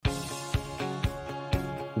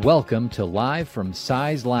Welcome to Live from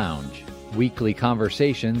Size Lounge, weekly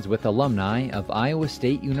conversations with alumni of Iowa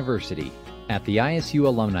State University. At the ISU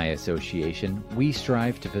Alumni Association, we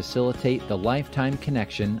strive to facilitate the lifetime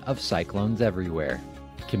connection of Cyclones everywhere,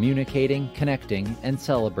 communicating, connecting, and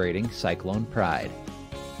celebrating Cyclone pride.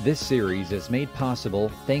 This series is made possible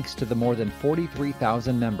thanks to the more than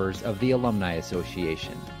 43,000 members of the Alumni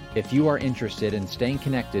Association. If you are interested in staying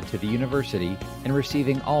connected to the university and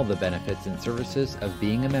receiving all the benefits and services of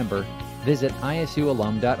being a member, visit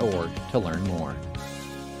isualum.org to learn more.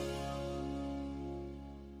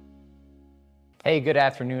 Hey, good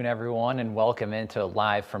afternoon, everyone, and welcome into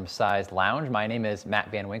Live from Size Lounge. My name is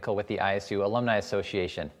Matt Van Winkle with the ISU Alumni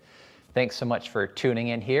Association. Thanks so much for tuning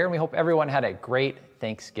in here, and we hope everyone had a great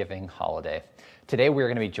Thanksgiving holiday. Today we're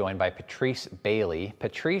going to be joined by Patrice Bailey.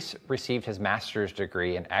 Patrice received his master's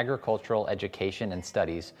degree in agricultural education and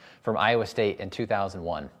studies from Iowa State in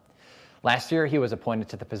 2001. Last year he was appointed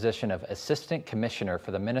to the position of Assistant Commissioner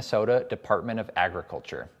for the Minnesota Department of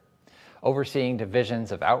Agriculture, overseeing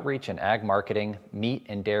divisions of outreach and ag marketing, meat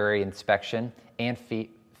and dairy inspection, and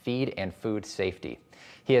feed and food safety.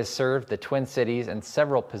 He has served the Twin Cities in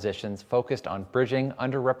several positions focused on bridging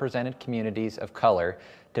underrepresented communities of color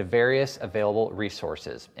to various available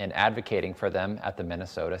resources and advocating for them at the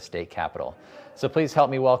Minnesota State Capitol. So please help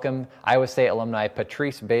me welcome Iowa State alumni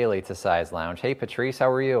Patrice Bailey to Size Lounge. Hey Patrice, how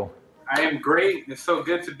are you? I am great. It's so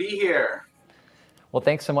good to be here. Well,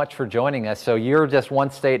 thanks so much for joining us. So you're just one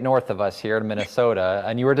state north of us here in Minnesota,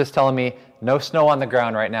 and you were just telling me no snow on the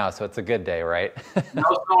ground right now, so it's a good day, right? No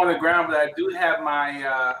snow on the ground, but I do have my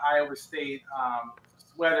Iowa State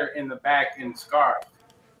sweater in the back and scarf.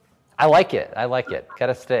 I like it. I like it. Got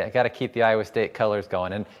to keep the Iowa State colors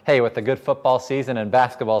going. And hey, with the good football season and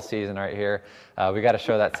basketball season right here, we got to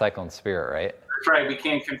show that Cyclone spirit, right? That's right. We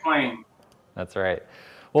can't complain. That's right.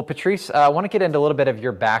 Well, Patrice, I want to get into a little bit of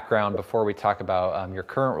your background before we talk about your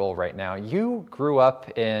current role right now. You grew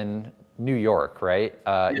up in New York, right?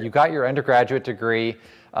 You got your undergraduate degree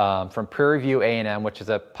from Prairie View A&M, which is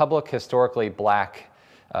a public historically black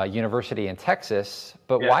university in Texas.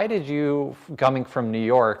 But why did you, coming from New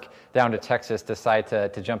York down to Texas, decide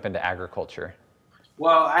to jump into agriculture?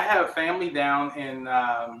 Well, I have family down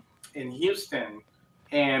in Houston,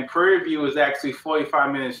 and Prairie View is actually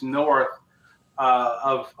 45 minutes north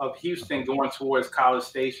of Houston going towards College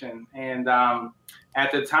Station. And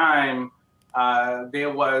at the time, there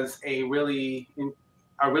was a really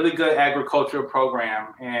good agricultural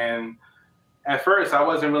program. And at first, I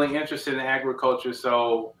wasn't really interested in agriculture,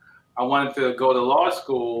 so I wanted to go to law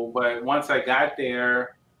school. But once I got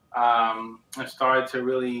there, I started to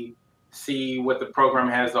really see what the program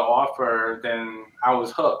has to offer, then I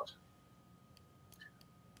was hooked.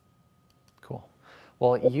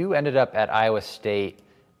 Well, you ended up at Iowa State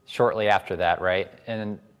shortly after that, right?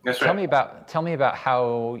 And tell me about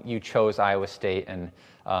how you chose Iowa State and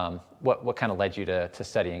what kind of led you to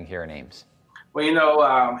studying here in Ames. Well,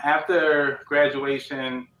 after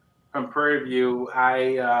graduation from Prairie View,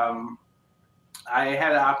 I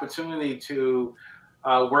had an opportunity to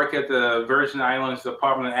work at the Virgin Islands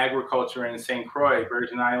Department of Agriculture in St. Croix,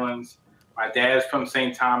 Virgin Islands. My dad's from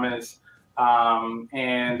St. Thomas.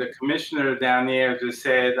 And the commissioner down there just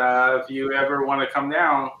said, if you ever want to come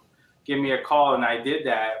down, give me a call. And I did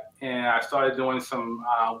that. And I started doing some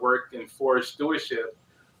work in forest stewardship.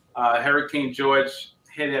 Hurricane George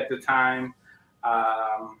hit at the time.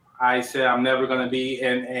 I said, I'm never going to be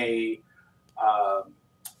in a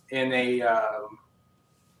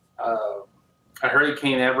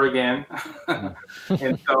hurricane ever again.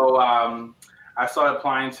 And so, I started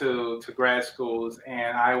applying to grad schools,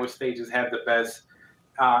 and Iowa State just had the best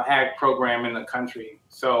ag program in the country.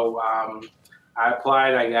 So I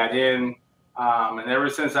applied, I got in, and ever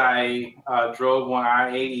since I drove on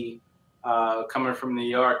I-80 coming from New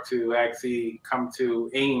York to actually come to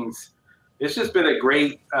Ames, it's just been a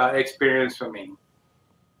great experience for me.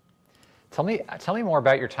 Tell me more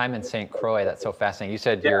about your time in St. Croix. That's so fascinating. You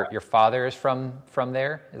said your father is from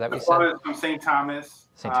there? Is that what you said? My father is from St. Thomas.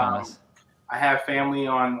 St. Thomas. I have family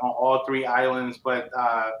on all three islands, but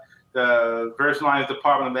the Virgin Islands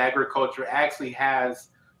Department of Agriculture actually has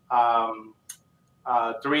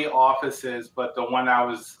 3 offices, but the one I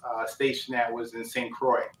was stationed at was in St.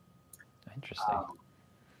 Croix. Interesting.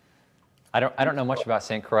 I don't know much about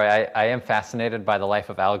St. Croix. I am fascinated by the life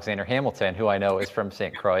of Alexander Hamilton, who I know is from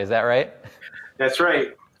St. Croix. Is that right? That's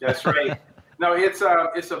right. That's right. No, it's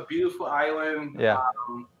a beautiful island. Yeah.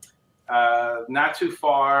 Not too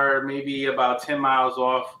far, maybe about 10 miles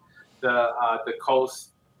off the coast.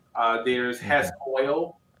 There's Hess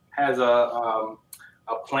Oil, has a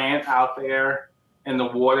plant out there. in the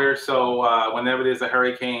water. So whenever there's a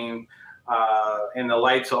hurricane and the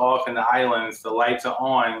lights are off in the islands, the lights are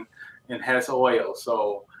on in Hess Oil.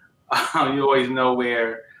 So you always know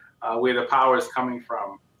where the power is coming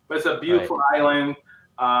from. But it's a beautiful island.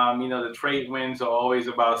 The trade winds are always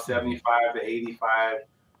about 75 to 85,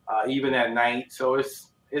 even at night. So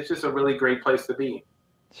it's just a really great place to be.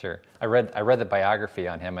 Sure. I read the biography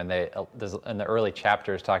on him, and there's in the early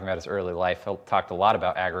chapters talking about his early life. He talked a lot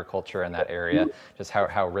about agriculture in that area, just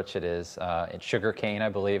how rich it is. And sugarcane, I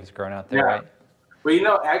believe, is grown out there, right?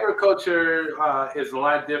 Well, agriculture is a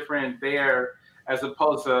lot different there as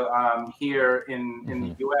opposed to here in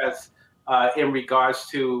the U.S. In regards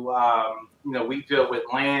to we deal with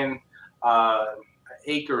land,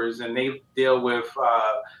 acres, and they deal with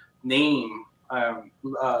name.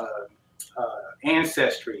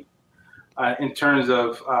 Ancestry in terms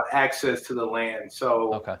of access to the land.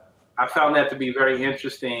 So I found that to be very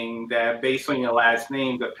interesting, that based on your last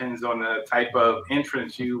name depends on the type of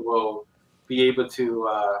entrance you will be able to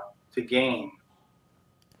gain.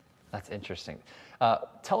 That's interesting.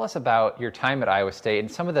 Tell us about your time at Iowa State and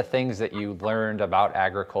some of the things that you learned about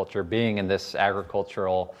agriculture, being in this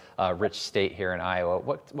agricultural rich state here in Iowa.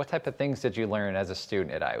 What type of things did you learn as a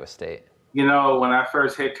student at Iowa State? When I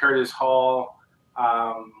first hit Curtis Hall,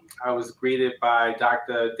 I was greeted by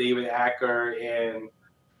Dr. David Acker and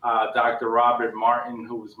Dr. Robert Martin,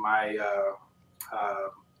 who was my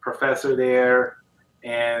professor there.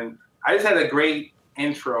 And I just had a great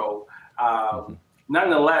intro.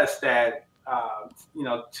 Nonetheless, that,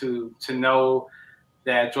 to know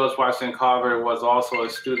that George Washington Carver was also a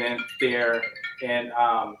student there in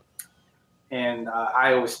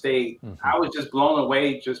Iowa State, I was just blown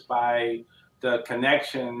away just by the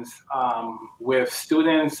connections with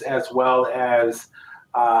students as well as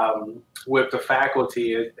with the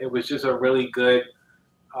faculty. It was just a really good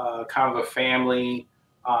kind of a family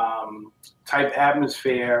type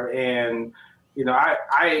atmosphere. And,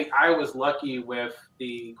 I was lucky with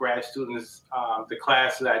the grad students, the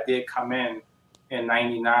class that I did come in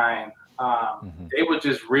 '99. They were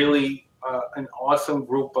just really an awesome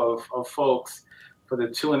group of folks for the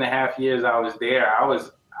 2.5 years I was there.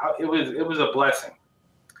 It was a blessing.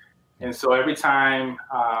 And so every time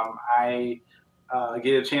I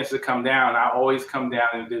get a chance to come down, I always come down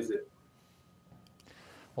and visit.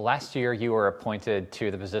 Well, last year you were appointed to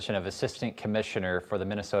the position of Assistant Commissioner for the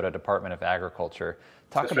Minnesota Department of Agriculture.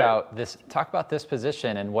 Talk about this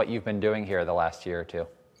position and what you've been doing here the last year or two.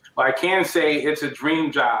 Well, I can say it's a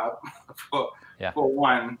dream job for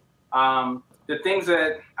one. The things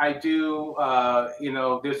that I do,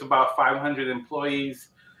 there's about 500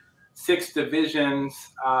 employees, 6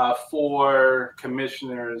 divisions, 4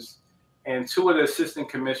 commissioners, and 2 of the assistant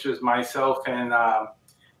commissioners, myself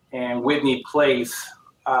and Whitney Place,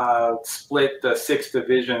 split the 6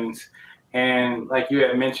 divisions. And like you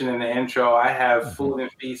had mentioned in the intro, I have food and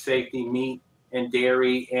feed safety, meat and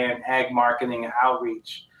dairy, and ag marketing and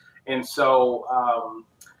outreach. And so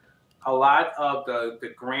a lot of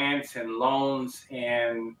the grants and loans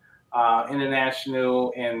and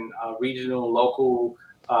international and regional, local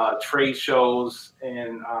trade shows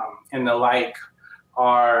and the like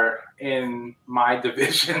are in my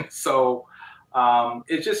division. So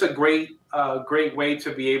it's just a great way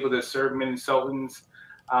to be able to serve Minnesotans.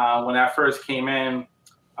 When I first came in,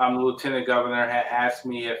 the lieutenant governor had asked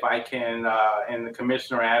me if I can, and the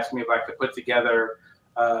commissioner asked me if I could put together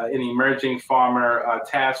an emerging farmer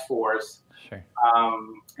task force. Sure.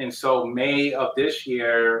 And so May of this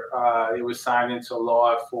year, it was signed into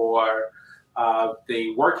law for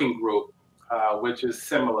the working group, which is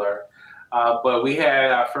similar. But we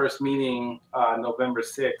had our first meeting November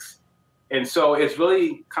 6th. And so it's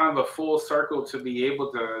really kind of a full circle to be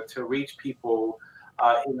able to reach people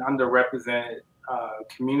in underrepresented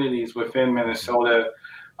communities within Minnesota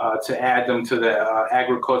to add them to the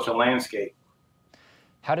agricultural landscape.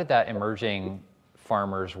 How did that emerging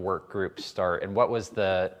farmers work group start, and why was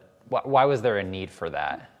there a need for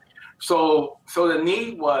that? So the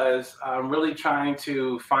need was really trying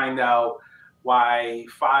to find out why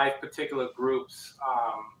 5 particular groups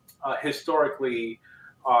historically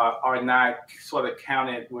are not sort of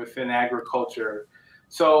counted within agriculture.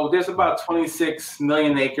 So there's about 26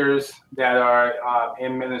 million acres that are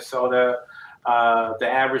in Minnesota. The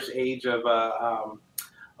average age of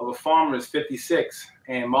a farmer is 56,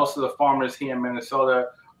 and most of the farmers here in Minnesota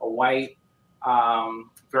are white.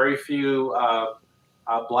 Very few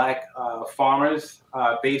Black farmers.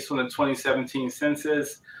 Based on the 2017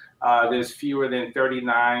 census, there's fewer than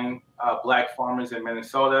 39 Black farmers in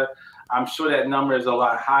Minnesota. I'm sure that number is a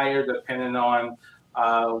lot higher depending on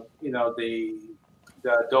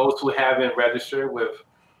those who haven't registered with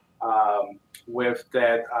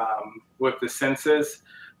the census,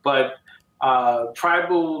 but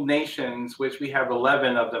tribal nations, which we have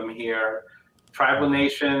 11 of them here, tribal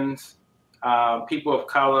nations, people of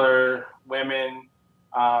color, women,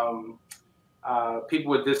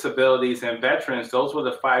 people with disabilities, and veterans. Those were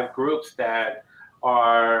the 5 groups that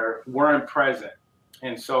weren't present.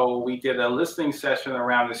 And so we did a listening session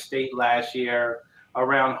around the state last year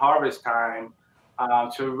around harvest time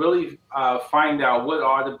to really find out what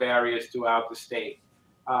are the barriers throughout the state.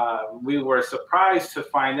 We were surprised to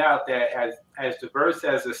find out that as diverse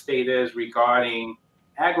as the state is regarding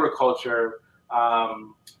agriculture,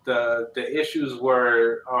 the issues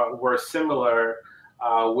were similar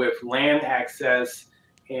with land access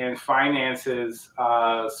and finances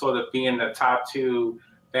sort of being the top 2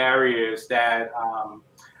 barriers that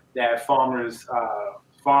farmers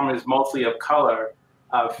mostly of color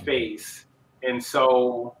face. And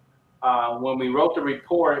so when we wrote the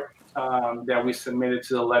report that we submitted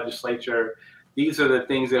to the legislature, these are the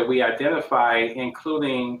things that we identified,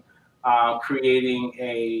 including creating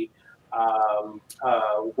a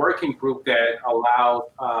working group that allowed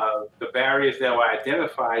the barriers that were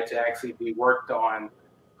identified to actually be worked on,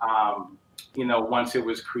 once it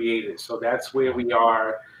was created. So that's where we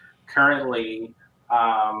are currently.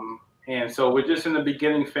 And so we're just in the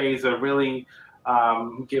beginning phase of really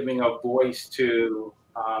giving a voice to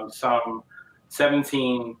some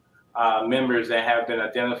 17 members that have been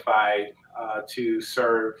identified to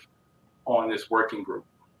serve on this working group.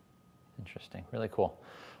 Interesting, really cool.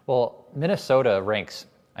 Well, Minnesota ranks,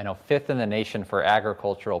 I know, 5th in the nation for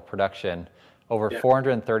agricultural production, over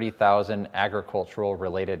 430,000 agricultural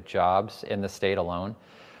related jobs in the state alone.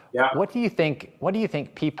 Yeah. What do you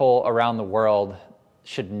think people around the world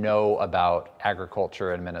should know about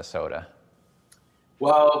agriculture in Minnesota?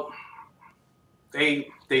 Well, they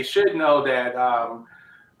should know that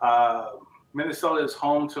Minnesota is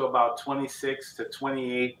home to about 26 to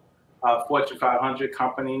 28 Fortune 500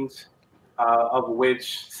 companies, of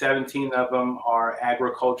which 17 of them are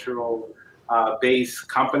agricultural based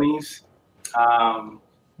companies.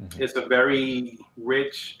 It's a very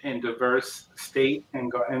rich and diverse state in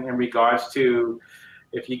regards to,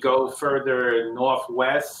 if you go further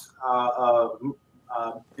northwest of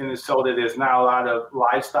Minnesota, there's not a lot of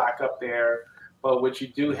livestock up there, but what you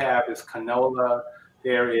do have is canola.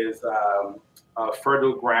 There is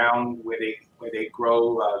fertile ground where they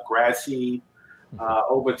grow grass seed.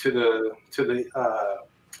 Over to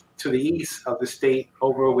the east of the state,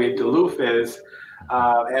 over where Duluth is.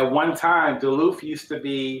 At one time, Duluth used to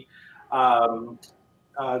be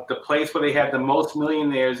the place where they had the most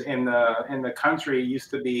millionaires in the country.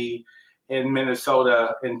 Used to be in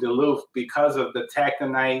Minnesota, in Duluth, because of the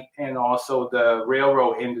taconite and also the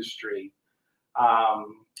railroad industry.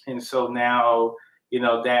 And so now,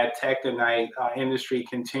 that taconite industry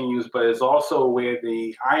continues, but it's also where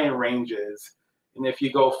the Iron Range is. And if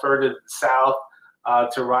you go further south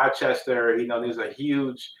to Rochester, there's a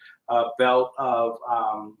huge belt of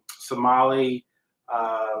Somali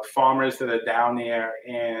farmers that are down there,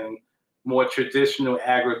 and more traditional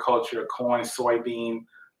agriculture, corn, soybean,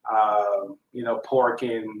 pork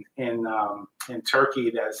and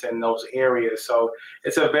turkey that's in those areas. So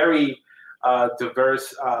it's a very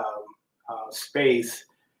diverse space,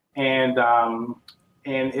 and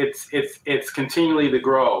it's continually to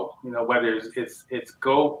grow. Whether it's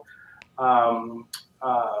goat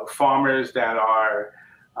farmers that are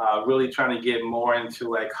really trying to get more into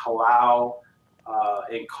like halal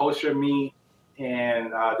and kosher meat,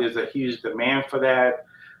 and there's a huge demand for that.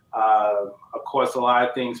 Of course, a lot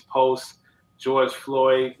of things post George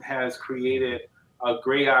Floyd has created a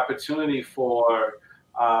great opportunity for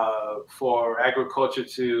agriculture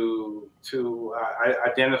to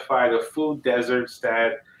identify the food deserts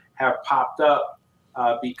that have popped up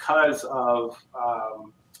because of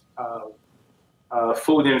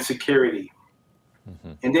food insecurity.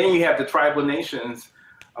 Mm-hmm. And then you have the tribal nations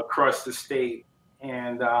across the state,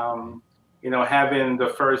 and having the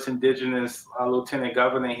first indigenous lieutenant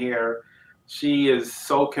governor here, she is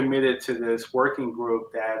so committed to this working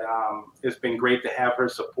group that it's been great to have her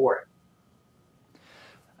support.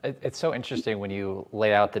 It's so interesting when you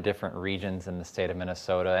lay out the different regions in the state of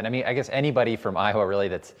Minnesota. And I mean, I guess anybody from Iowa really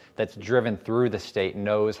that's driven through the state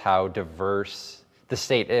knows how diverse the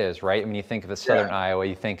state is, right? I mean, you think of the southern Iowa,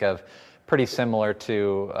 you think of pretty similar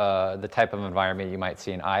to the type of environment you might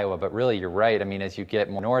see in Iowa, but really you're right. I mean, as you get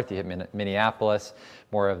more north, you hit Minneapolis,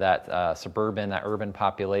 more of that suburban, that urban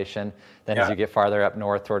population. Then as you get farther up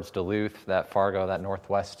north towards Duluth, that Fargo, that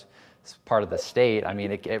northwest part of the state, I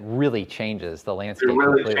mean, it really changes. The landscape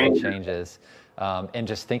completely changes. and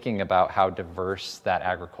just thinking about how diverse that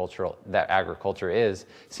agriculture is,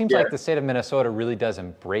 seems Yeah. like the state of Minnesota really does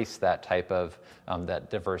embrace that type of that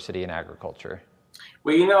diversity in agriculture.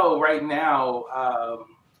 Well, you know, right now,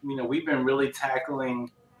 you know, we've been really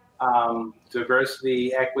tackling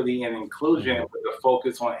diversity, equity, and inclusion Mm-hmm. with a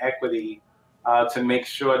focus on equity to make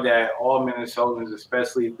sure that all Minnesotans,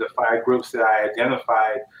 especially the 5 groups that I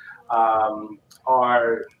identified,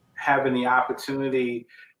 are having the opportunity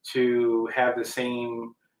to have the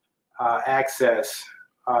same access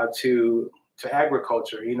to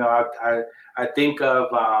agriculture. You know, I think of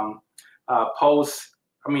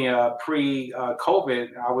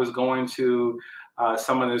pre-COVID, I was going to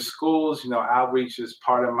some of the schools. You know, outreach is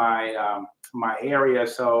part of my area.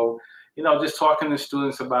 So, you know, just talking to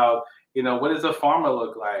students about, you know, what does a farmer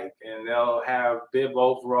look like? And they'll have bib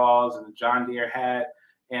overalls and a John Deere hat.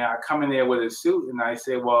 And I come in there with a suit and I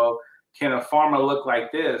say, well, can a farmer look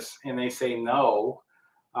like this? And they say no.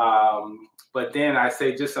 But then I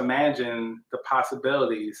say, just imagine the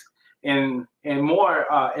possibilities. And more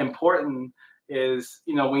important is,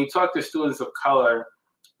 you know, when you talk to students of color,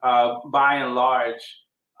 by and large,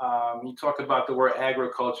 you talk about the word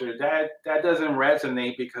agriculture, that doesn't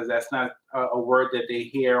resonate because that's not a word that they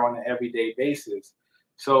hear on an everyday basis.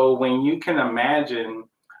 So when you can imagine,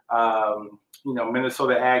 you know,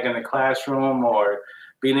 Minnesota Ag in the classroom, or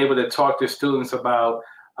being able to talk to students about,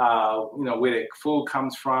 you know, where the food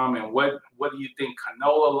comes from and what do you think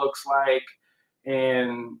canola looks like,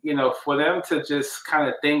 and, you know, for them to just kind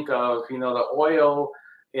of think of, you know, the oil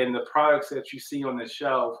and the products that you see on the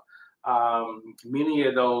shelf, many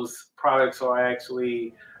of those products are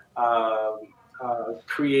actually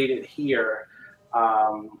created here,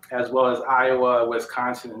 as well as Iowa,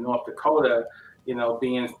 Wisconsin, and North Dakota, you know,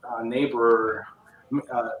 being neighboring,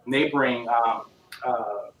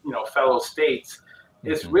 you know, fellow states.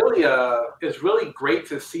 It's really great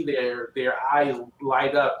to see their eyes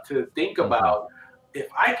light up to think about, if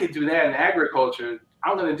I could do that in agriculture,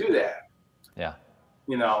 I'm going to do that. Yeah.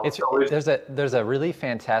 You know, there's a really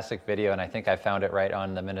fantastic video, and I think I found it right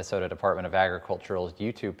on the Minnesota Department of Agricultural's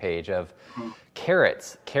YouTube page, of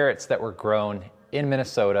carrots that were grown in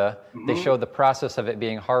Minnesota. They showed the process of it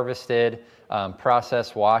being harvested,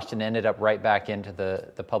 processed, washed, and ended up right back into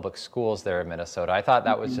the public schools there in Minnesota. I thought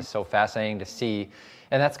that was just so fascinating to see,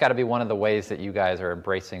 and that's got to be one of the ways that you guys are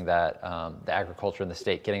embracing that, the agriculture in the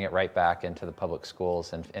state, getting it right back into the public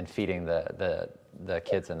schools and feeding the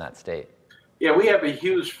kids in that state. Yeah, we have a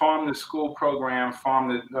huge farm to school program,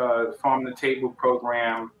 farm to table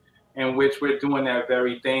program, in which we're doing that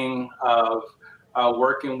very thing of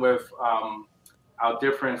working with our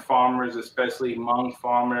different farmers, especially Hmong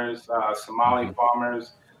farmers, Somali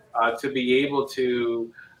farmers, to be able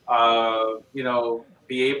to, you know,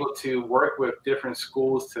 be able to work with different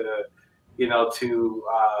schools to, you know, to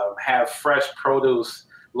have fresh produce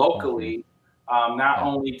locally. Not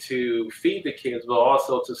only to feed the kids, but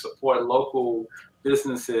also to support local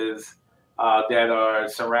businesses that are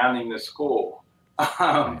surrounding the school.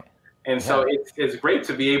 And so it's great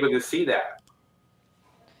to be able to see that.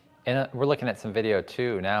 And we're looking at some video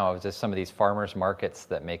too now of just some of these farmers markets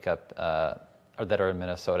that make up, or that are in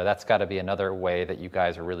Minnesota. That's got to be another way that you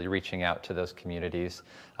guys are really reaching out to those communities,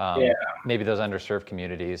 maybe those underserved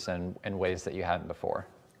communities, and in ways that you hadn't before.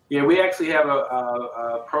 Yeah, we actually have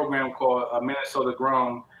a program called Minnesota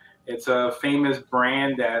Grown. It's a famous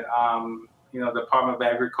brand that, you know, the Department of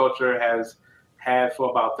Agriculture has had for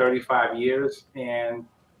about 35 years. And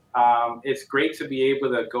it's great to be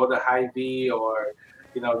able to go to Hy-Vee, or,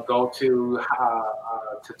 you know, go to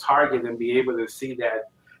Target and be able to see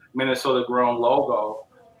that Minnesota Grown logo,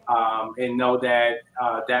 and know that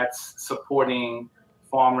that's supporting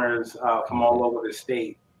farmers from all over the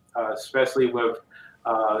state, especially with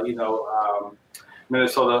you know,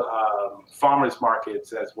 Minnesota farmers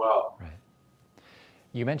markets as well. Right.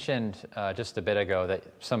 You mentioned just a bit ago that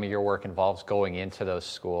some of your work involves going into those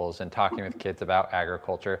schools and talking with kids about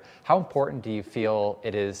agriculture. How important do you feel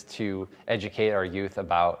it is to educate our youth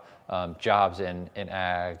about jobs in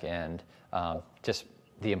ag, and just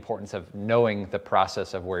the importance of knowing the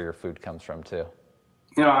process of where your food comes from too?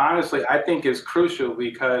 You know, honestly, I think it's crucial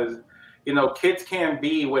because, you know, kids can't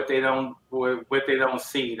be what they don't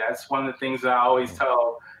see. That's one of the things that I always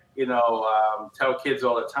tell, you know, tell kids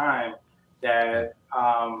all the time, that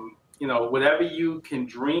you know, whatever you can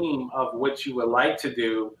dream of what you would like to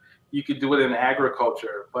do, you could do it in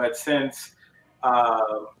agriculture. But since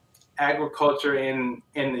agriculture in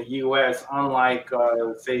the U.S., unlike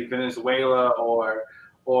say Venezuela or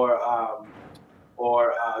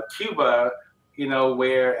Cuba, you know,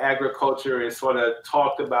 where agriculture is sort of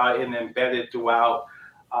talked about and embedded throughout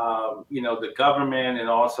the government and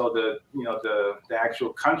also the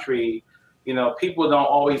actual country, people don't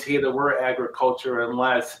always hear the word agriculture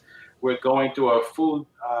unless we're going through a food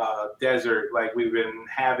desert like we've been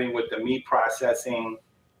having with the meat processing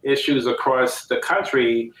issues across the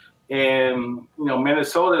country. And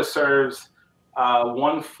Minnesota serves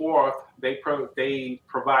 1/4. They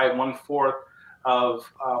provide 1/4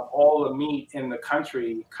 of all the meat in the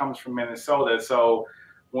country comes from Minnesota. So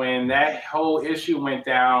when that whole issue went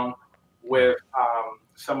down with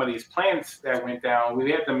some of these plants that went down, we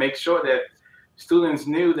had to make sure that students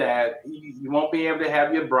knew that you won't be able to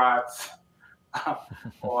have your brats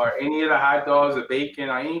or any of the hot dogs or bacon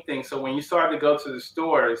or anything. So when you start to go to the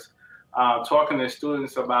stores, talking to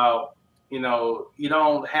students about, you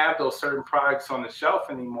don't have those certain products on the shelf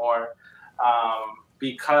anymore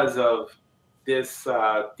because of this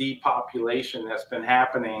depopulation that's been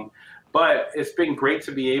happening. But it's been great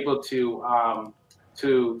to be able to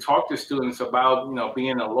talk to students about,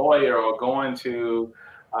 being a lawyer or going to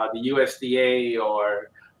the USDA or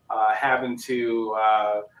having to,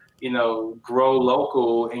 grow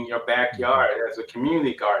local in your backyard as a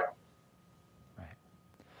community garden. Right.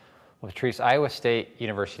 Well, Patrice, Iowa State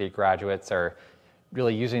University graduates are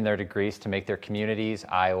really using their degrees to make their communities,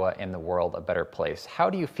 Iowa, and the world a better place. How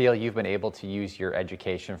do you feel you've been able to use your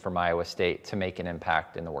education from Iowa State to make an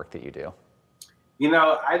impact in the work that you do?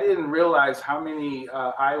 I didn't realize how many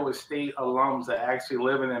Iowa State alums are actually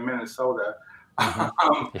living in Minnesota.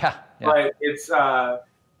 Yeah. But it's,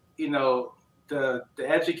 the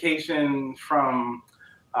education from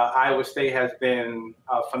Iowa State has been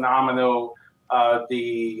phenomenal.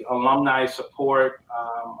 The alumni support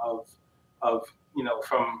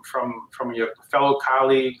from your fellow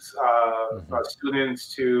colleagues,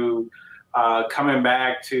 students to coming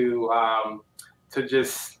back to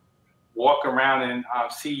just walk around and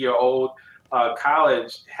see your old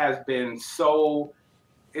college has been so.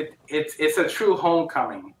 It's a true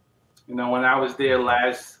homecoming. When I was there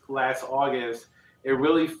last August, it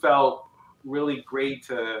really felt really great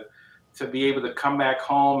to be able to come back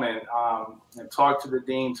home and talk to the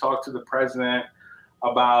dean, talk to the president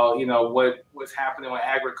about what's happening with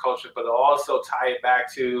agriculture, but also tie it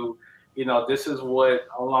back to this is what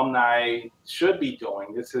alumni should be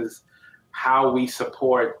doing. This is how we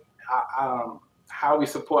support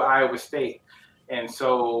Iowa State. And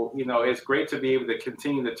so it's great to be able to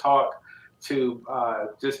continue to talk to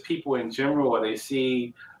just people in general, where they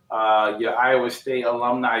see your Iowa State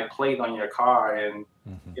alumni plate on your car, and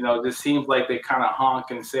it just seems like they kind of honk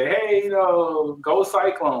and say, "Hey, go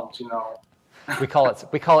Cyclones!" We call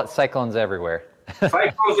it Cyclones everywhere.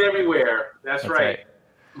 Cyclones everywhere. That's right.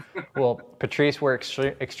 Well, Patrice, we're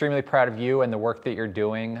extremely proud of you and the work that you're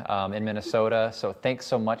doing in Minnesota. So thanks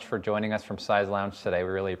so much for joining us from Size Lounge today. We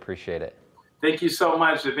really appreciate it. Thank you so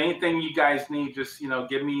much. If anything you guys need, just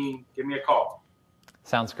give me a call.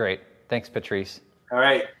 Sounds great. Thanks, Patrice. All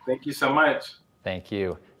right. Thank you so much. Thank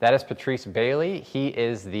you. That is Patrice Bailey. He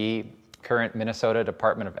is the current Minnesota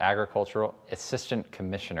Department of Agricultural Assistant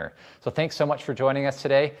Commissioner. So thanks so much for joining us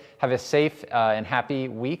today. Have a safe and happy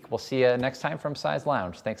week. We'll see you next time from Size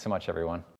Lounge. Thanks so much, everyone.